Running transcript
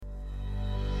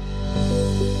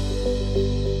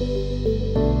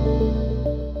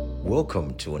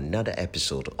Welcome to another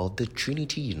episode of the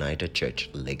Trinity United Church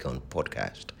Legon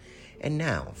podcast. And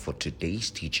now for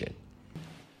today's teaching.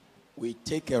 We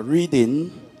take a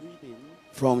reading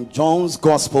from John's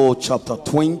Gospel, chapter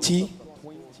 20,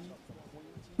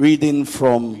 reading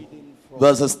from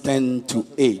verses 10 to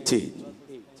 18.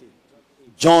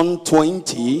 John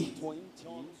 20,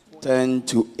 10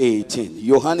 to 18.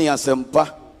 Yohani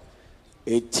asempa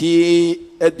eti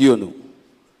ediono.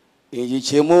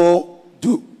 Ejichemo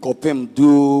du kopem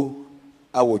du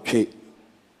awotwe.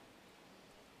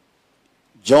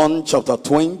 John chapter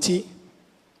 20,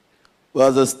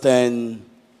 verses 10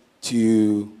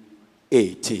 to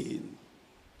 18.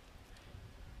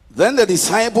 Then the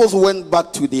disciples went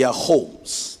back to their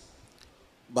homes,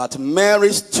 but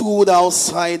Mary stood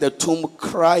outside the tomb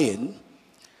crying.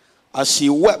 As she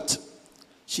wept,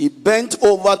 she bent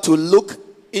over to look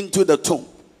into the tomb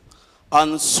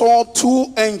and saw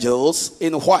two angels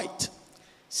in white.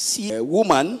 See a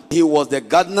woman, he was the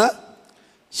gardener.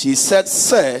 She said,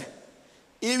 "Sir,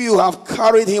 if you have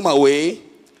carried him away,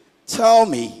 tell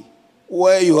me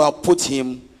where you have put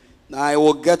him, and I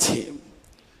will get him."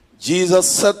 Jesus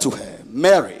said to her,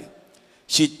 "Mary."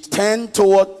 She turned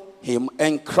toward him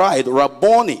and cried,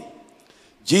 "Rabboni."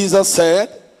 Jesus said,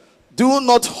 "Do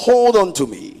not hold on to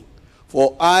me,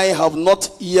 for I have not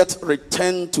yet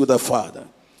returned to the Father.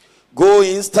 Go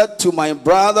instead to my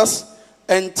brothers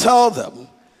and tell them,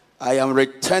 I am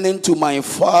returning to my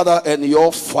Father and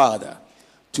your Father,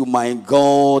 to my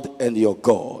God and your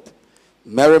God."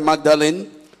 Mary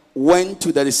Magdalene went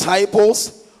to the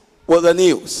disciples with the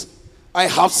news, "I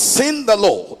have seen the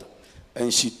Lord."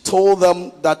 And she told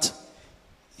them that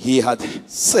he had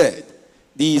said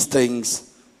these things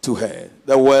to her.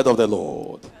 The word of the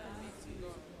Lord.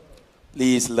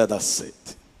 Please let us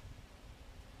sit.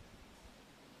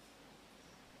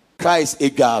 Christ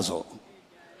Egazo.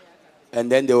 And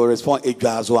then they will respond,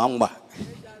 Egazo Amba.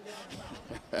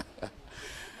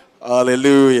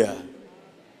 Hallelujah.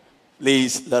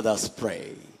 Please let us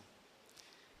pray.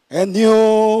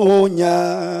 Enyonya,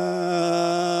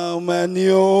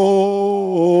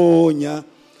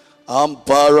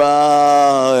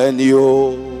 Ampara,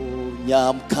 Enyonyamka.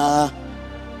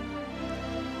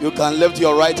 You can lift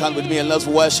your right hand with me and let's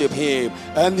worship him.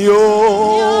 Enyonya,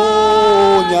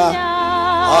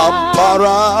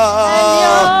 Ampara,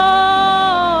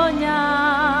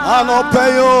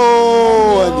 Anopeyo,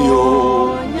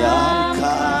 Enyonyamka.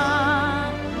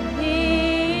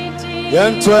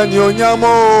 Yento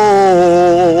Enyonyamo,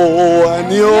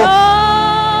 Enyo,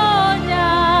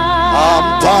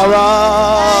 Ampara.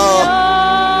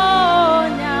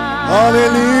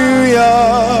 Hallelujah.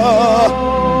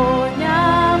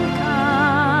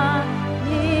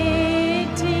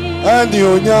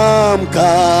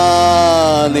 Enyonyamka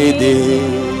nide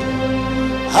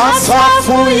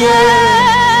Asafuye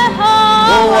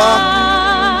Owa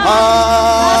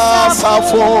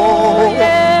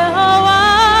Asafuye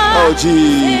Oh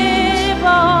Jesus.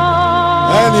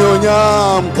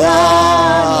 Enyonyamka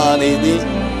nide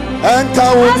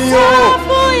Enkawudio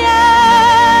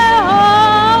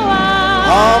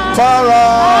Ampara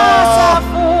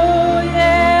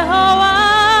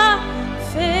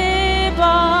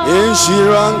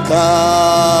Inshiranka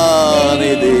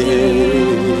nide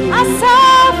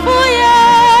Asafuye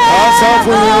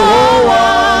Hoa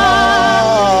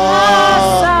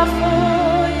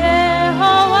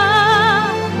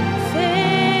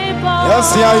Yes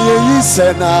ya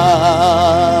yisena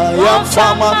ya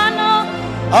fama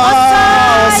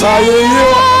Asaye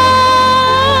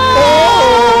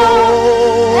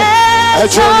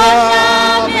Echona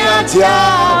miatia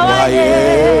waye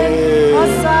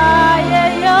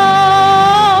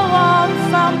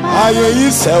Aye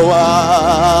Isewa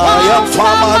ya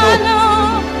famano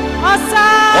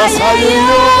Osaye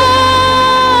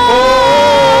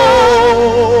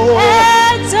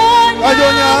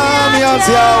Adonya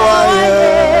miatia waye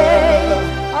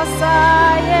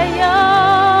Osaye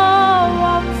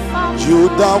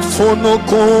Juda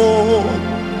fonoko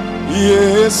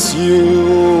Yesu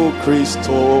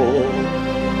Kristo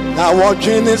na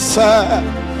wajini se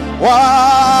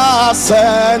wa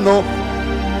seno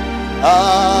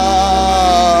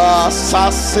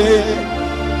Asase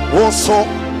Woso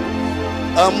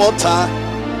Amota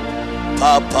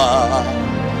Papa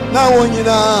Na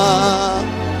wonyina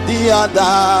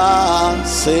Diada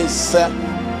Sese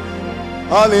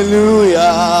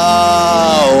Hallelujah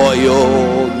Oyo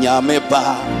Nyameba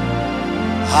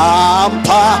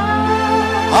Hampa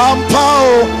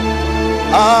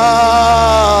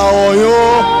Oyo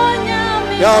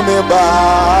Nyameba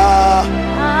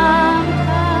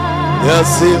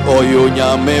Yes, oyo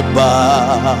nyameba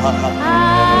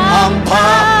ampa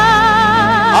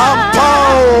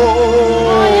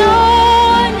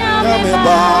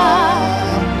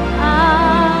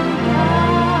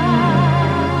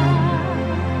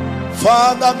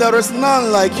Father, there is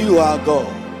none like you, our God.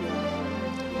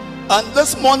 And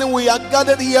this morning we are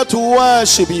gathered here to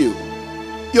worship you,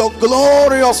 your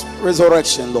glorious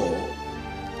resurrection, Lord.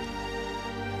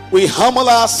 We humble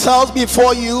ourselves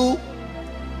before you.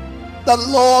 The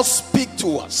Lord, speak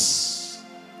to us.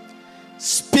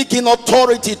 Speak in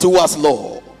authority to us,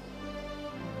 Lord.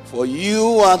 For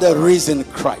you are the risen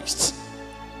Christ.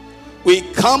 We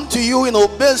come to you in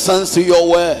obeisance to your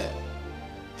word,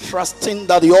 trusting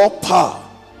that your power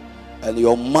and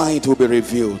your might will be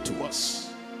revealed to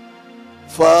us.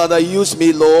 Father, use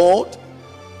me, Lord,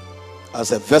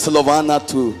 as a vessel of honor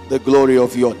to the glory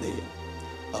of your name,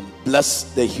 and bless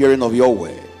the hearing of your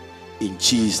word. In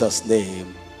Jesus'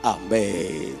 name,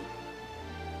 amen.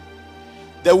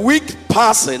 The week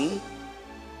passing,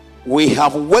 we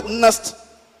have witnessed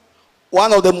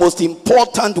one of the most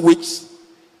important weeks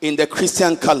in the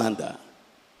Christian calendar,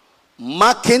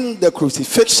 marking the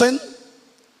crucifixion,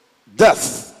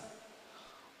 death,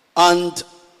 and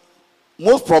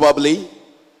most probably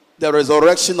the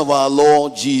resurrection of our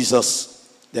Lord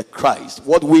Jesus the Christ,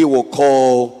 what we will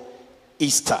call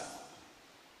Easter.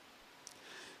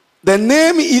 The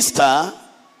name Easter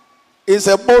is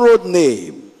a borrowed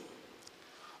name,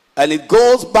 and it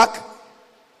goes back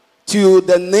to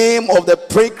the name of the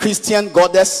pre-Christian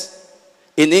goddess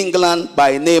in England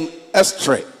by name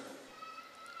Asare,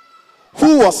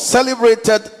 who was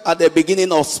celebrated at the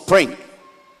beginning of spring.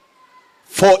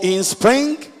 For in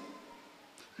spring,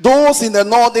 those in the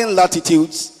northern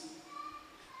latitudes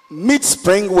meet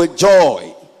spring with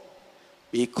joy,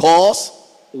 because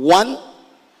one,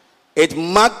 it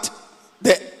marked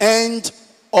the end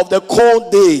of the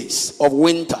cold days of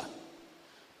winter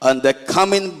and the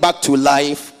coming back to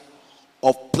life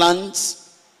of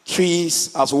plants,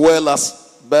 trees, as well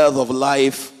as birth of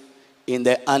life in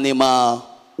the animal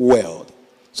world.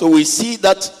 So we see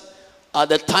that at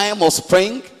the time of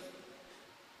spring,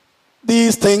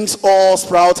 these things all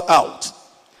sprout out.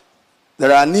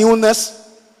 There are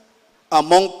newness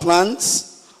among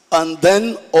plants, and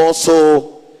then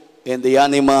also in the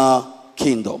animal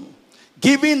kingdom.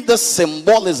 Given the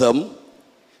symbolism,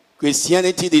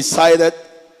 Christianity decided,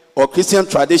 or Christian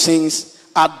traditions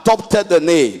adopted the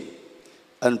name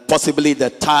and possibly the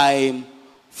time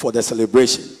for the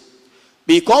celebration.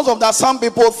 Because of that, some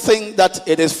people think that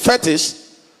it is fetish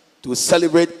to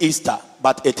celebrate Easter,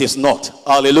 but it is not.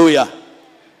 Hallelujah.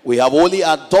 We have only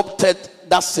adopted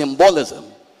that symbolism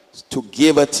to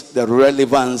give it the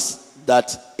relevance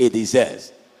that it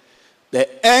deserves.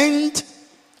 The end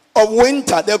of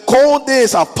winter, the cold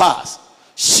days have passed.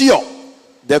 Sure,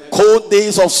 the cold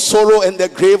days of sorrow and the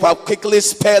grave have quickly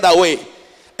sped away,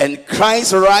 and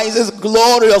Christ rises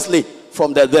gloriously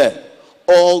from the dead.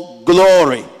 All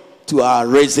glory to our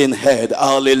risen head.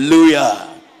 Hallelujah.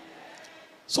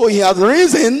 So he has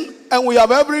risen, and we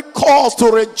have every cause to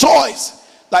rejoice,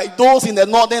 like those in the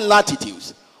northern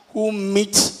latitudes who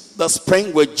meet the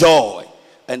spring with joy,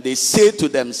 and they say to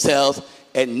themselves,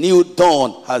 a new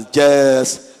dawn has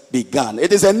just begun.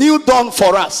 It is a new dawn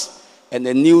for us and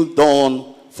a new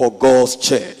dawn for God's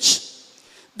church.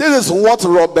 This is what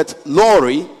Robert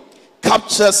Lowry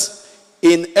captures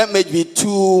in MHB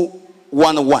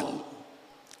 2:11.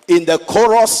 In the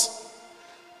chorus,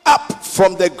 up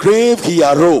from the grave he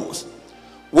arose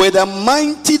with a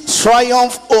mighty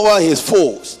triumph over his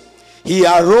foes. He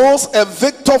arose a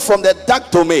victor from the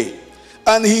dark domain,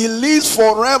 and he lives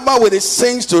forever with his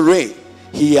saints to reign.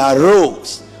 He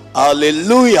arose.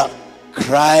 Hallelujah.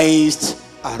 Christ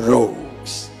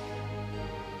arose.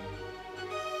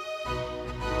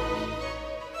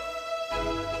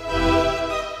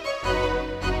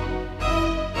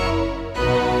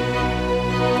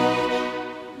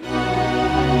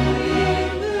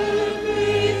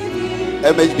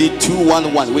 MHB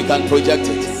 2:11. We can project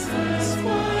it.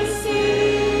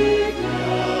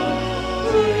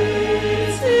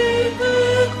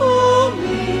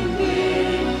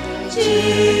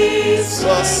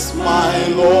 Jesus, my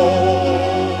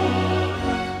Lord,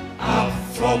 up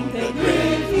from the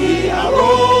grave he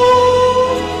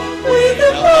arose with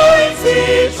the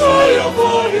mighty triumph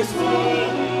for his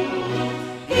throne.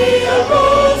 He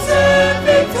arose a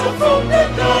victor from the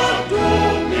dark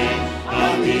domain,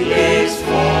 and he lives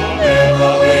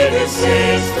forever with his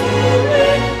saints to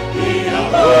reign. He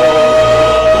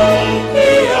arose, he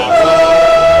arose.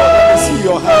 Let me see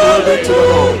your hand over to the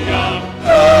Lord.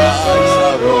 Christ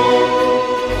arose,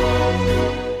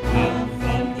 and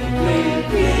from the grave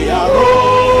he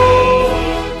arose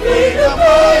with the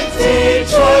mighty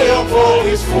triumph for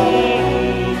his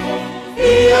foe.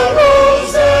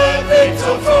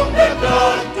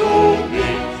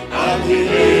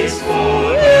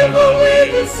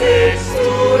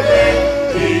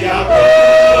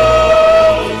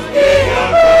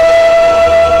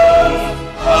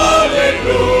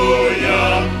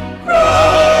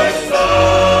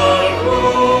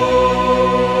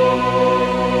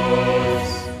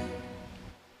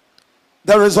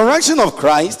 The resurrection of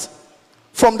Christ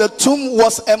from the tomb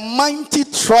was a mighty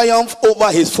triumph over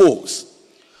his foes,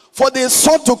 for they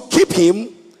sought to keep him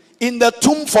in the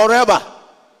tomb forever.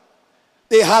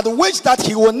 They had wished that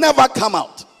he would never come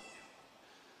out.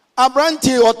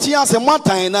 Abranti otia se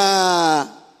mataina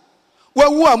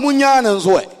wewu amunya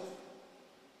nzwe.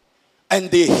 And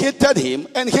they hated him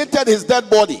and hated his dead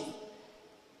body.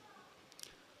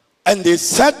 And they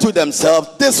said to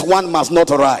themselves, this one must not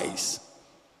rise.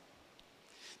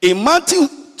 In Matthew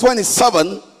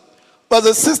 27,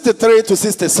 verses 63 to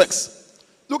 66,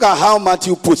 look at how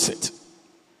Matthew puts it.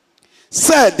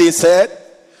 They said,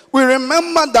 we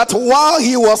remember that while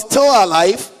he was still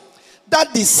alive,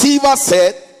 that deceiver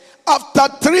said,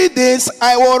 after 3 days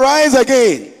I will rise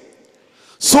again.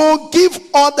 So give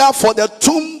order for the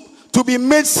tomb to be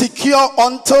made secure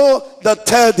until the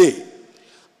 3rd day.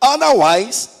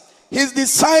 Otherwise, his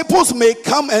disciples may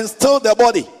come and steal the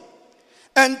body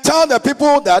and tell the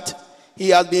people that he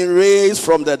has been raised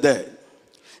from the dead.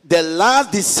 The last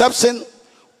deception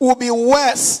will be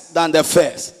worse than the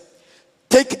first.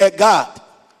 Take a guard.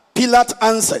 Pilate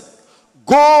answered,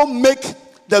 go make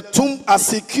the tomb as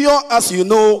secure as you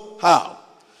know how.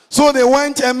 So they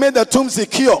went and made the tomb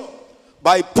secure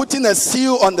by putting a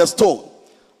seal on the stone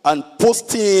and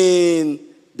posting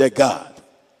the guard.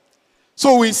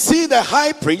 So we see the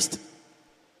high priest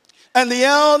and the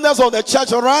elders of the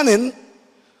church running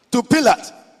to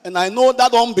Pilate. And I know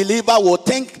that unbeliever will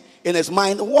think in his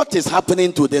mind, what is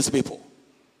happening to these people?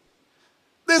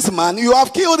 This man, you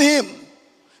have killed him.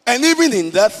 And even in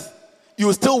death,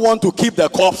 you still want to keep the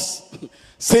corpse,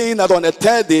 saying that on the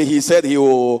 3rd day, he said he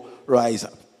will rise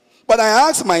up. But I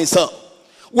asked myself,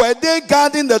 were they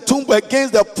guarding the tomb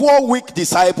against the poor, weak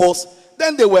disciples?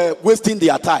 Then they were wasting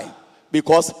their time,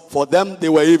 because for them, they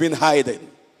were even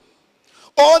hiding.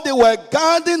 Or they were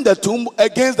guarding the tomb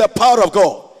against the power of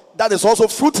God. That is also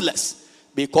fruitless,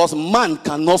 because man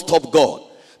cannot stop God.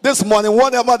 This morning,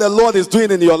 whatever the Lord is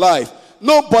doing in your life,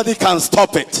 nobody can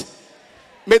stop it.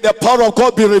 May the power of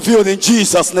God be revealed in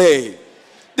Jesus' name.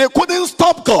 They couldn't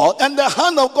stop God and the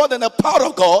hand of God and the power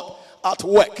of God at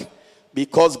work,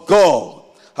 because God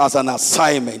has an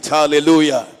assignment.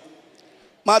 Hallelujah.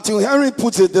 Matthew Henry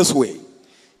puts it this way.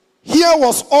 Here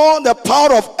was all the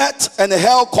power of earth and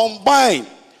hell combined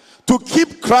to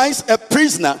keep Christ a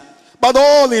prisoner, but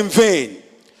all in vain.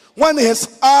 When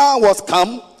his hour was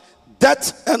come,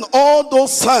 death and all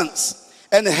those sons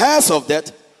and heirs of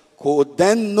death could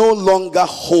then no longer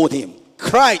hold him.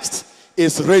 Christ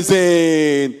is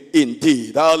risen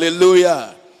indeed.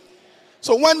 Hallelujah.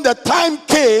 So when the time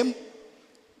came,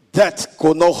 death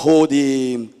could not hold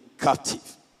him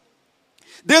captive.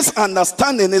 This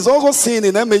understanding is also seen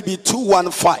in MAB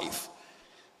 215,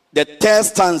 the 3rd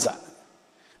stanza.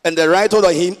 And the writer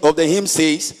of the hymn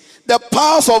says, the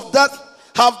powers of death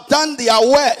have done their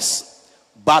worst,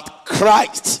 but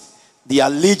Christ, the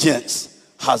allegiance,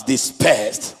 has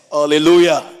dispersed.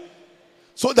 Hallelujah.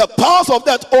 So the powers of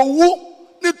death,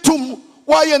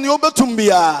 why any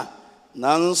obetumbia?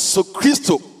 Nanso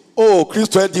Christo. Oh,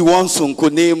 Christo edi wansun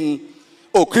kunim.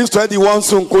 Oh, Christo edi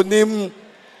wansun kunim.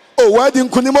 Oh, why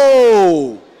didn't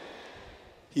kunimo?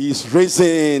 He is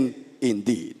risen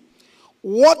indeed.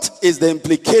 What is the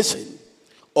implication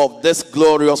of this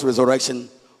glorious resurrection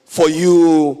for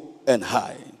you and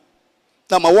I?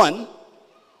 Number one,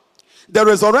 the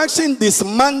resurrection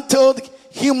dismantled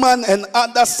human and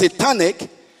other satanic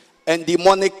and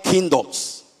demonic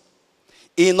kingdoms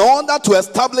in order to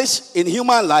establish in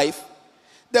human life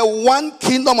the one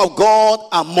kingdom of God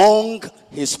among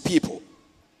his people.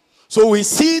 So we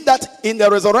see that in the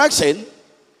resurrection,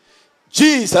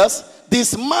 Jesus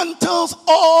dismantles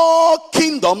all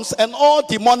kingdoms and all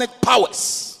demonic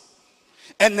powers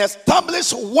and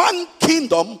establishes one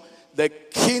kingdom, the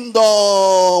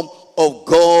kingdom of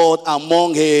God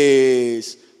among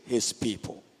his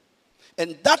people.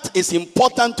 And that is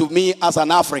important to me as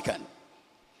an African,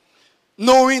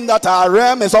 knowing that our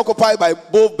realm is occupied by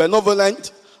both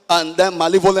benevolent and then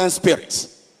malevolent spirits.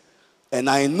 And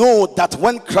I know that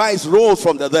when Christ rose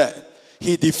from the dead,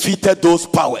 he defeated those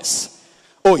powers.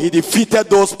 Oh, he defeated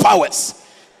those powers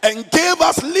and gave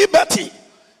us liberty.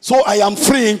 So I am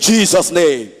free in Jesus'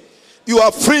 name. You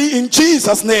are free in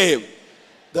Jesus' name.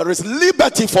 There is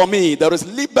liberty for me. There is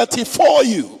liberty for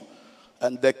you.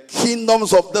 And the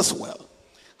kingdoms of this world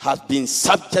have been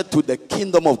subject to the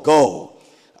kingdom of God,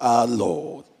 our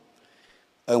Lord.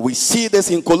 And we see this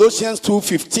in Colossians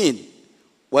 2:15.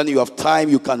 When you have time,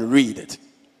 you can read it.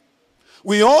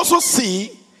 We also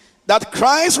see that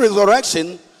Christ's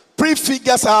resurrection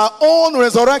prefigures our own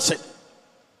resurrection.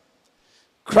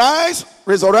 Christ's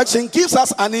resurrection gives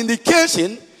us an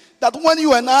indication that when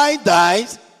you and I die,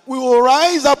 we will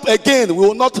rise up again. We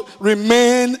will not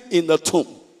remain in the tomb.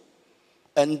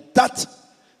 And that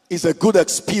is a good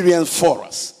experience for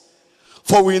us.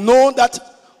 For we know that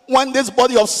when this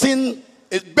body of sin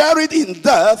is buried in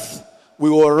death, we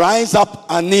will rise up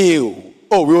anew.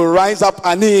 Oh, we will rise up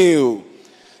anew.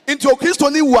 Into Christo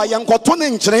ni wa yankoto ne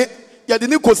nkyere yɛde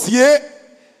ne kosie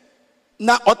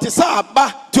na ɔtesa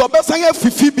aba ti ɔbɛsan yɛ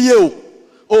fifi bio.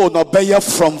 Oh, no bɛyɛ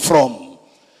from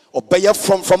ɔbɛyɛ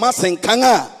from asenkan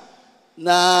a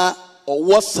na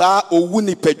ɔwɔ saa owu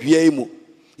nipadua yi mu.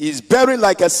 He is buried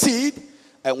like a seed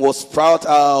and will sprout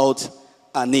out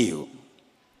anew.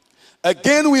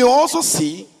 Again, we also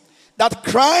see that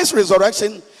Christ's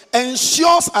resurrection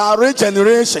ensures our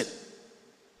regeneration.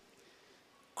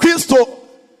 Christo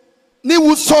ni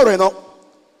wu sɔre no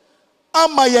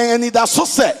ama yɛn anida so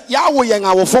sɛ yɛawo yɛn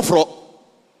awo foforɔ.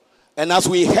 And as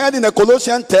we heard in the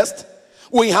Colossian text,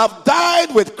 we have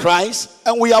died with Christ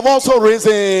and we have also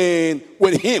risen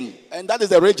with him. And that is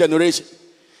the regeneration.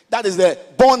 That is the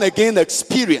born again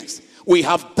experience. We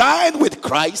have died with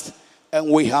Christ and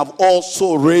we have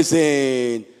also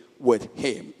risen with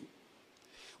him.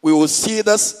 We will see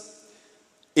this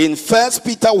in 1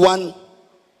 Peter 1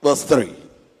 verse 3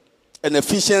 and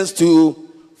Ephesians 2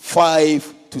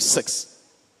 5 to 6.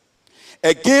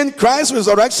 Again, Christ's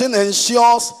resurrection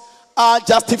ensures our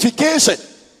justification.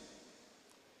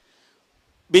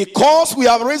 Because we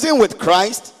have risen with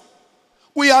Christ,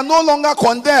 we are no longer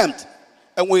condemned.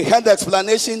 And we had the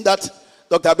explanation that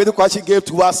Dr. Abedu Kwashi gave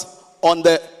to us on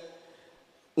the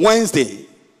Wednesday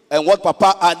and what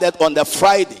Papa added on the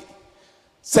Friday.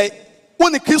 Say,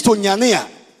 when the Christo nyania,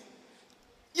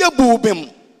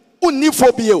 yebubim,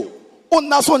 unifobio,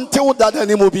 unason tell that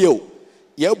animobio,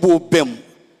 yebubim,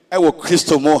 ewo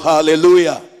Christo mo,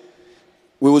 hallelujah.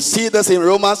 We will see this in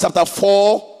Romans chapter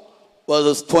 4,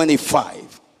 verses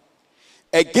 25.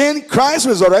 Again, Christ's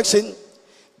resurrection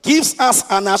gives us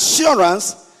an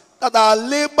assurance that our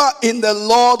labor in the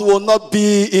Lord will not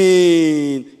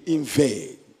be in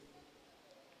vain.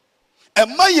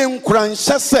 Emma yenkran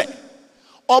hyese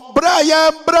obra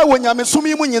ya bra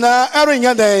wonyamesumi mu nyina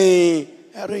erenya den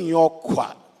erenya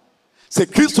kwa se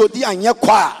Kristo di anya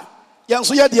kwa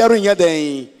yenso ye de erenya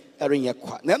den erenya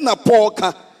kwa na Paul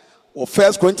ka of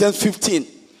 1 Corinthians 15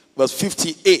 verse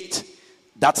 58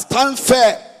 that stand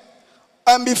firm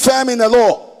and be firm in the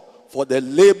Lord, for the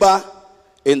labor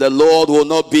in the Lord will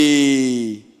not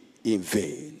be in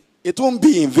vain. It won't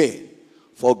be in vain,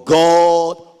 for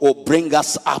God will bring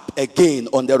us up again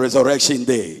on the resurrection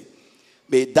day.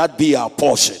 May that be our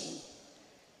portion.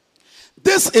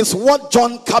 This is what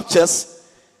John captures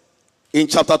in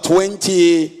chapter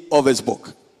 20 of his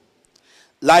book.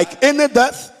 Like any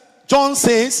death, John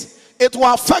says it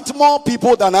will affect more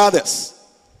people than others.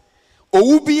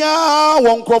 Oubia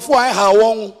won krofo ai ha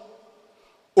won.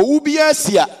 Oubia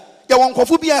sia ya won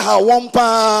krofo bia ha won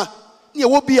pa ne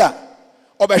wo bia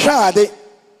obehwa ade.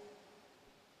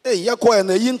 Ye ko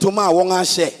na yintoma a won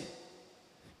ahye.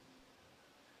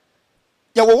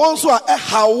 Ya wo won so a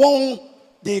ha won,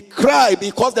 they cry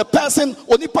because the person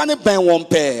onipa ne ben won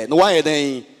pe no why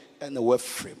den and the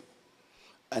frame.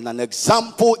 And an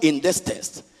example in this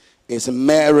text is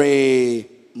Mary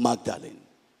Magdalene.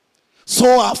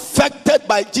 So affected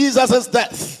by Jesus'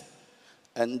 death,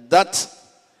 and that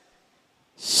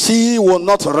she will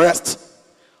not rest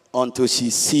until she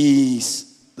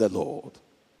sees the Lord.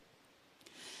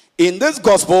 In this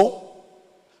gospel,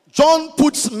 John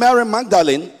puts Mary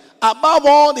Magdalene above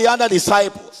all the other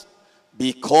disciples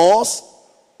because,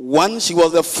 one, she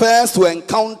was the first to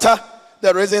encounter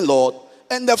the risen Lord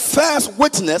and the first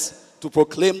witness to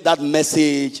proclaim that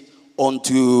message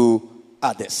unto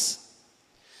others.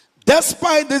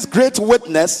 Despite this great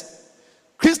witness,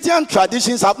 Christian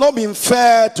traditions have not been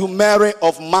fair to Mary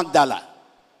of Magdala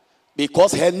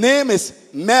because her name is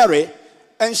Mary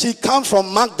and she comes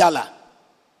from Magdala,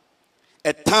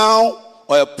 a town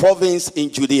or a province in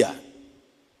Judea.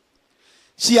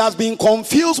 She has been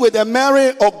confused with the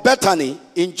Mary of Bethany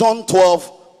in John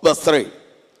 12 verse 3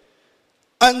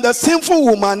 and the sinful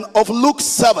woman of Luke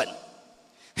 7.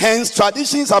 Hence,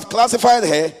 traditions have classified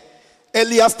her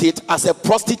earlier state as a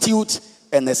prostitute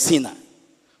and a sinner.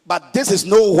 But this is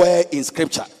nowhere in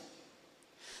scripture.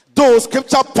 Though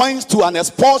scripture points to an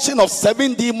expulsion of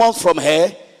 7 demons from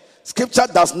her, scripture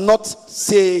does not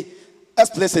say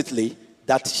explicitly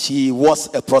that she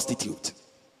was a prostitute.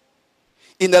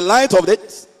 In the light of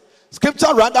it,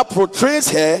 scripture rather portrays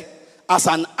her as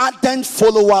an ardent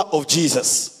follower of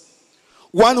Jesus,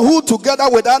 one who together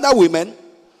with other women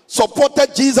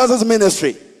supported Jesus'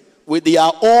 ministry with their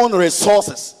own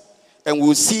resources. And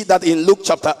we'll see that in Luke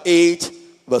chapter 8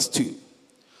 verse 2.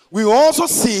 We also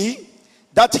see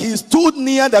that he stood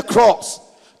near the cross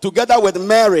together with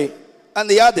Mary and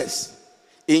the others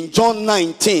in John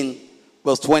 19,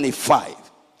 verse 25.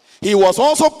 He was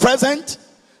also present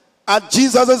at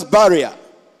Jesus' burial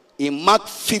in Mark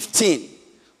 15,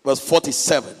 verse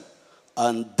 47.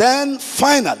 And then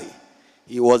finally,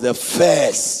 he was the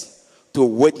first to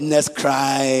witness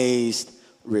Christ's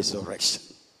resurrection.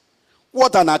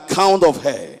 What an account of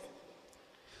her.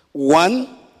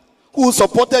 One who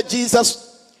supported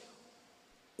Jesus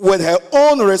with her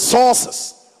own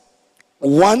resources.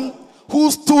 One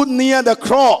who stood near the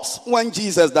cross when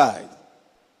Jesus died.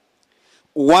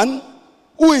 One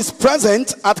who is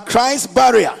present at Christ's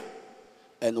burial.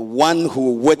 And one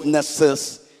who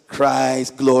witnesses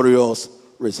Christ's glorious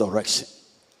resurrection.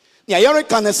 Yayari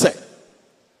can say,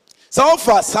 so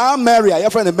far, Mary, your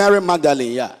friend Mary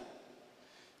Magdalene, yeah.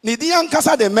 Nidian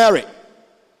Casa de Mary,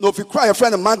 no, if you cry your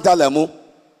friend Magdalene,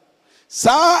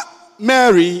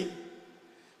 Mary,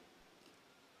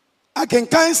 I can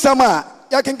kind sama,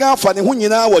 I can go for the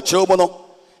Hunina or Chobono,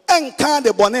 and can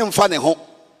the bonnet funny home.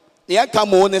 The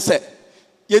Akamone said,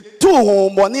 ye two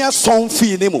home bonia song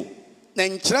feenimu,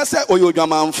 then Tressa or your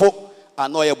Jamanfo,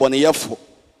 and no your boniafo.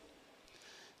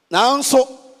 Now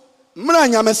so,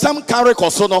 Mranya me some carry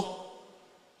cosono.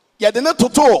 Yadena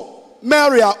toto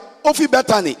Maria ofi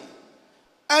Bethany.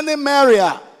 And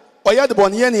Maria or yad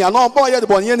bonieni and all boy yad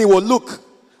bonieni will look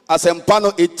as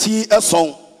empano eti a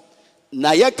song.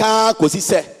 Na yeka kosi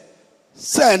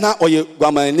se na oye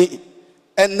guamani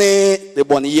ene the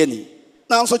bonieni.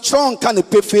 Now so chon can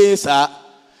pay face na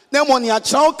money a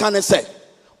chon can say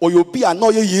or you be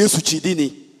annoy Yesu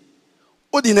chidini.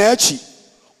 Odinachi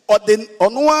or den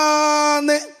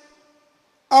onwane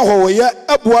ahoye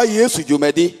abua Yesu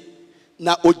jumedi.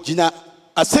 Na ojina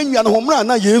asenwa no homra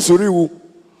na Yesu riwu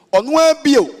ono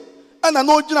abio ana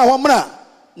na ojina homra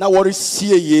na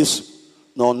worisie Yesu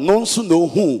na ono nso na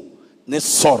ohu ne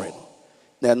sorry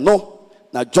na no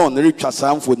na John retwa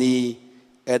samfoni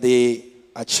e de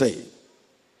achre.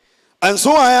 And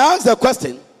so I ask the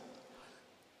question,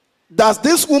 does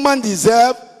this woman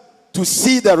deserve to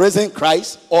see the risen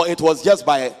Christ, or it was just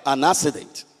by an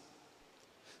accident?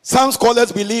 Some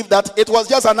scholars believe that it was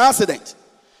just an accident.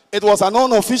 It was an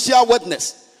unofficial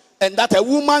witness, and that a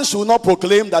woman should not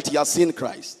proclaim that he has seen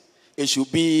Christ. It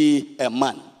should be a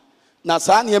man. Na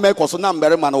sa ni me koso na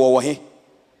mbere man wo he.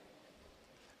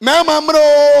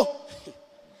 Memamro.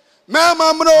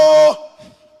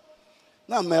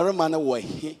 Na mbere man wo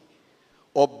he.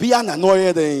 Obia na no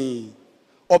ye den.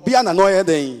 Obia na no ye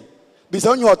den. Bisa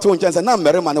onye oto nche se na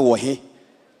mbere man wo he.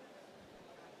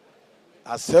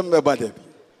 Asembe badebi.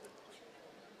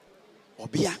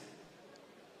 Obia.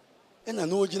 Ena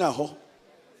no jina ho.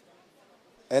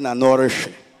 Ena nourish.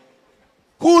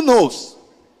 Who knows?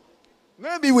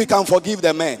 Maybe we can forgive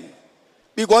the men.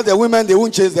 Because the women, they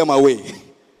won't chase them away.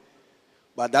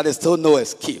 But that is still no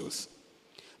excuse.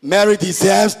 Mary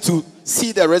deserves to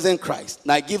see the risen Christ.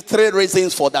 Now I give 3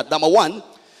 reasons for that. Number 1,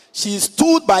 she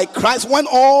stood by Christ when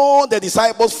all the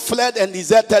disciples fled and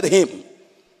deserted him.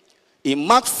 In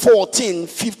Mark 14,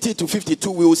 50 to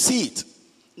 52, we will see it.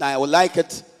 Now I would like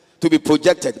it to be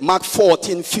projected. Mark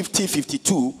 14, 50,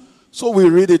 52. So we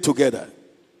read it together.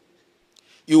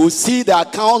 You will see the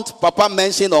account Papa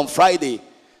mentioned on Friday.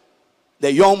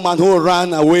 The young man who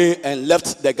ran away and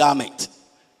left the garment.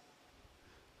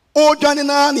 Oh,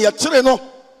 Janina, ni achire no.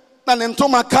 Na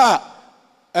nentoma ka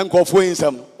enkofo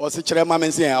insem. O se chire ma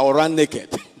mense I ran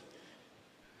naked.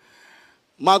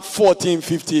 Mark 14,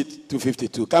 50 to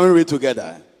 52. Can we read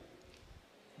together?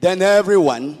 Then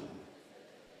everyone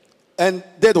and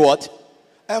did what?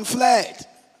 And fled.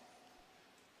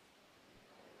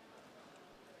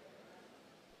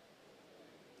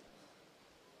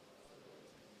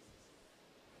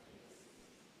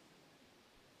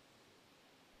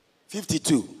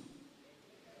 (52)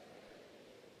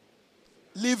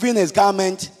 Leaving his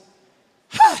garment.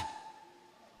 Ha!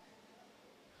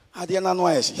 He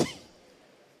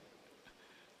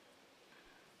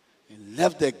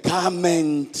left the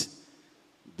garment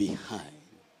behind.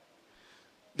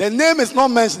 The name is not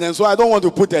mentioned, so I don't want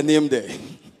to put a name there.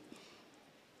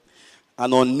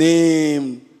 An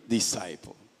unnamed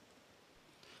disciple.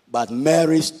 But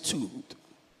Mary stood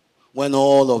when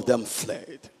all of them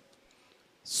fled.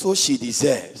 So she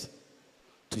deserves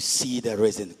to see the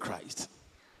risen Christ.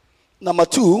 Number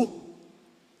 2,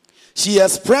 she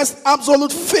expressed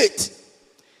absolute faith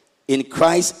in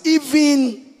Christ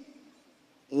even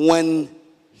when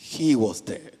he was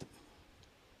dead.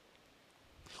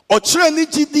 Ochreni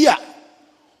jidia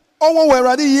owo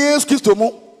werade Yesu Kristo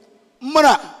mu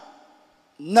mra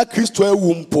na Kristo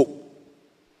ewumpo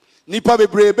Nipa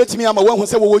bebre betimi ama when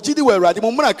say wo gidi we Awurade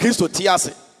mo mra Kristo ti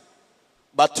ase.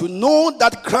 But to know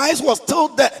that Christ was still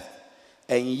there,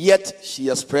 and yet she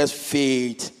expressed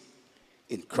faith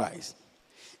in Christ.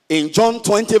 In John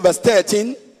 20 verse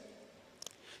 13,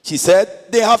 she said,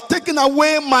 they have taken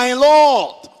away my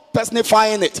Lord,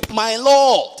 personifying it, my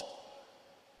Lord.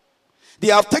 They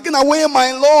have taken away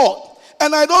my Lord,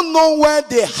 and I don't know where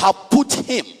they have put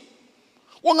him.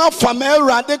 Wonga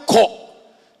famera de ko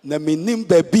na minim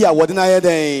baby a wode na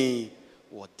yeden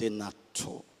wode na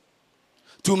to.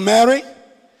 To Mary,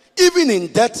 even in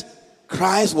death,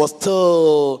 Christ was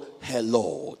still her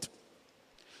Lord.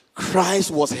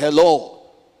 Christ was her Lord.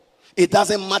 It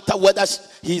doesn't matter whether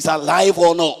he's alive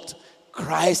or not.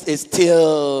 Christ is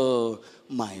still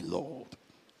my Lord.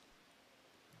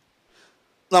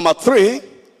 Number 3,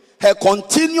 her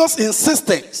continuous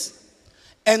insistence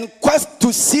and quest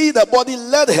to see the body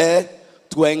led her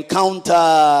to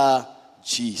encounter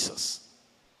Jesus.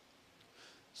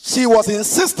 She was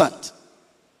insistent.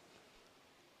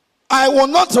 I will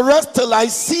not rest till I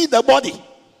see the body.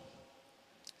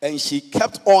 And she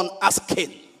kept on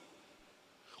asking,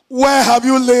 where have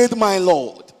you laid my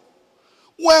Lord?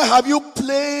 Where have you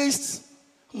placed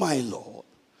my Lord?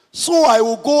 So I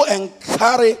will go and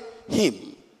carry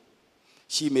him.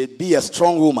 She may be a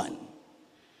strong woman.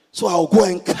 So I'll go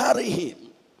and carry him.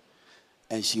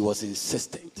 And she was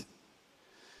insistent.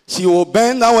 She will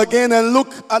bend down again and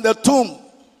look at the tomb.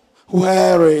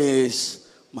 Where is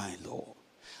my Lord?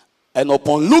 And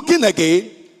upon looking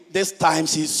again, this time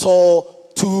she saw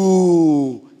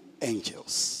 2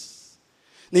 angels.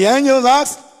 The angels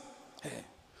asked,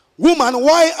 woman,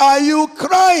 why are you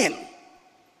crying?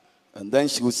 And then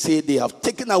she would say, they have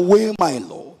taken away my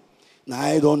Lord. Now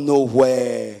I don't know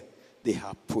where they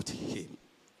have put him.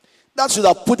 That should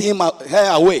have put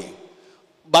her away.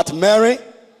 But Mary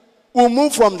will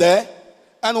move from there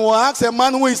and will ask a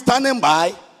man who is standing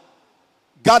by,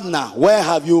 Gardener, where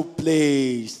have you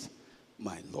placed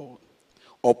my Lord?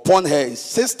 Upon her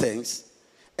insistence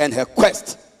and her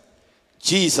quest,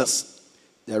 Jesus,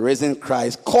 the risen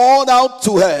Christ, called out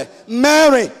to her,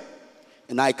 Mary.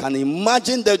 And I can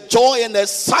imagine the joy and the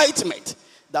excitement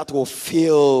that will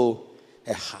fill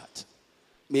her heart.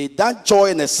 May that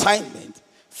joy and excitement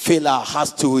fill our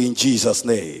hearts too in Jesus'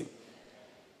 name.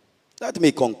 Let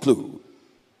me conclude.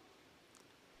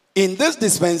 In this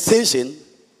dispensation,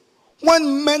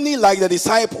 when many like the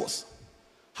disciples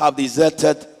have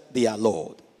deserted their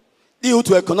Lord due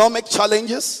to economic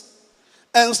challenges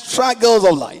and struggles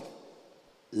of life,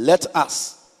 let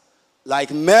us,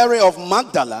 like Mary of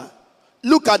Magdala,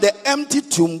 look at the empty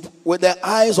tomb with the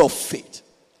eyes of faith,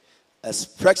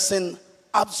 expressing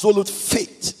absolute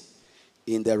faith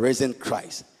in the risen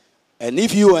Christ. And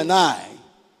if you and I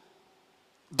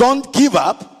don't give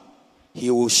up, he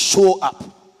will show up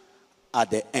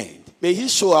at the end. May he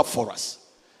show up for us,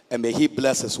 and may he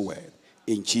bless his word.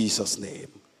 In Jesus' name,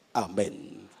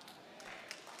 amen.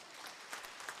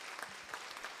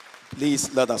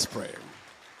 Please let us pray.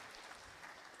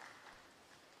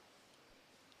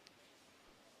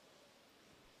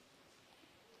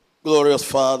 Glorious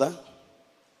Father,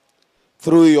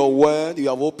 through your word, you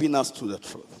have opened us to the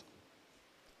truth.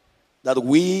 That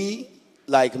we,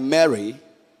 like Mary,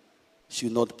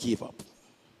 should not give up.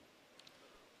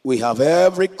 We have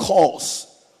every cause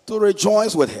to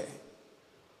rejoice with her.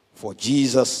 For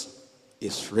Jesus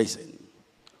is risen.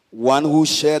 One who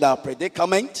shared our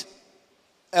predicament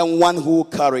and one who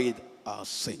carried our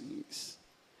sins.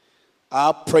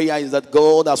 Our prayer is that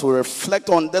God, as we reflect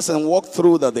on this and walk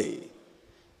through the day,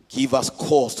 give us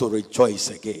cause to rejoice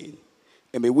again.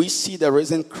 And may we see the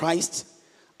risen Christ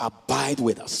abide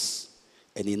with us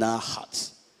and in our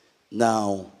hearts,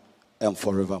 now and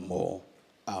forevermore.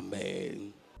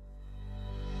 Amen.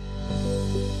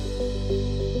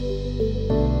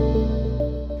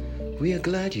 We are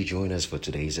glad you joined us for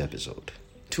today's episode.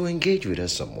 To engage with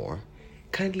us some more,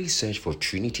 kindly search for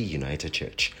Trinity United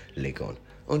Church, Legon,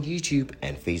 on YouTube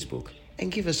and Facebook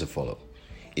and give us a follow.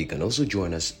 You can also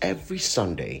join us every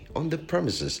Sunday on the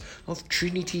premises of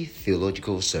Trinity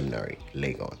Theological Seminary,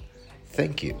 Legon.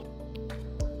 Thank you.